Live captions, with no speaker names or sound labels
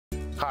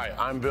Hi,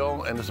 I'm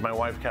Bill, and this is my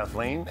wife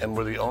Kathleen, and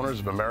we're the owners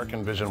of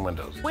American Vision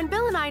Windows. When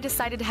Bill and I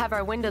decided to have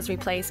our windows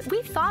replaced,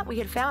 we thought we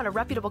had found a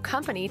reputable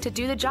company to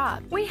do the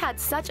job. We had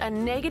such a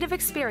negative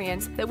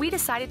experience that we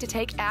decided to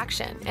take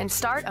action and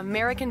start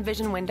American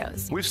Vision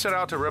Windows. We've set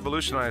out to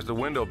revolutionize the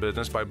window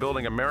business by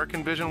building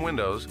American Vision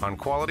Windows on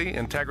quality,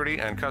 integrity,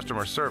 and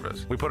customer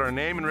service. We put our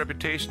name and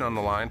reputation on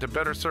the line to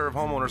better serve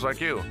homeowners like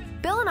you.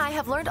 Bill and I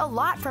have learned a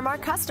lot from our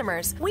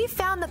customers. We've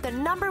found that the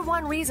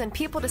 #1 reason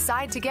people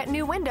decide to get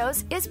new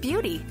windows is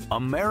beauty.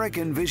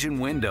 American Vision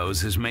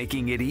Windows is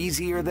making it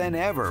easier than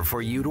ever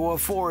for you to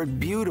afford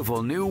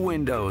beautiful new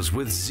windows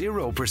with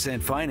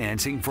 0%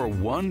 financing for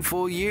 1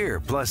 full year.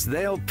 Plus,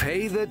 they'll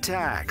pay the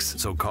tax.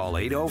 So call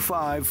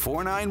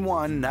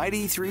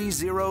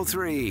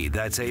 805-491-9303.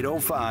 That's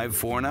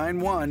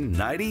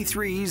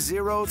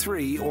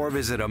 805-491-9303 or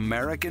visit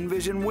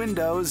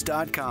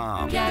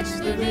AmericanVisionWindows.com. Catch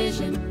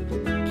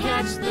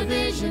the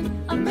vision,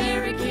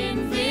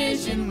 American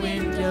Vision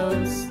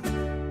Windows.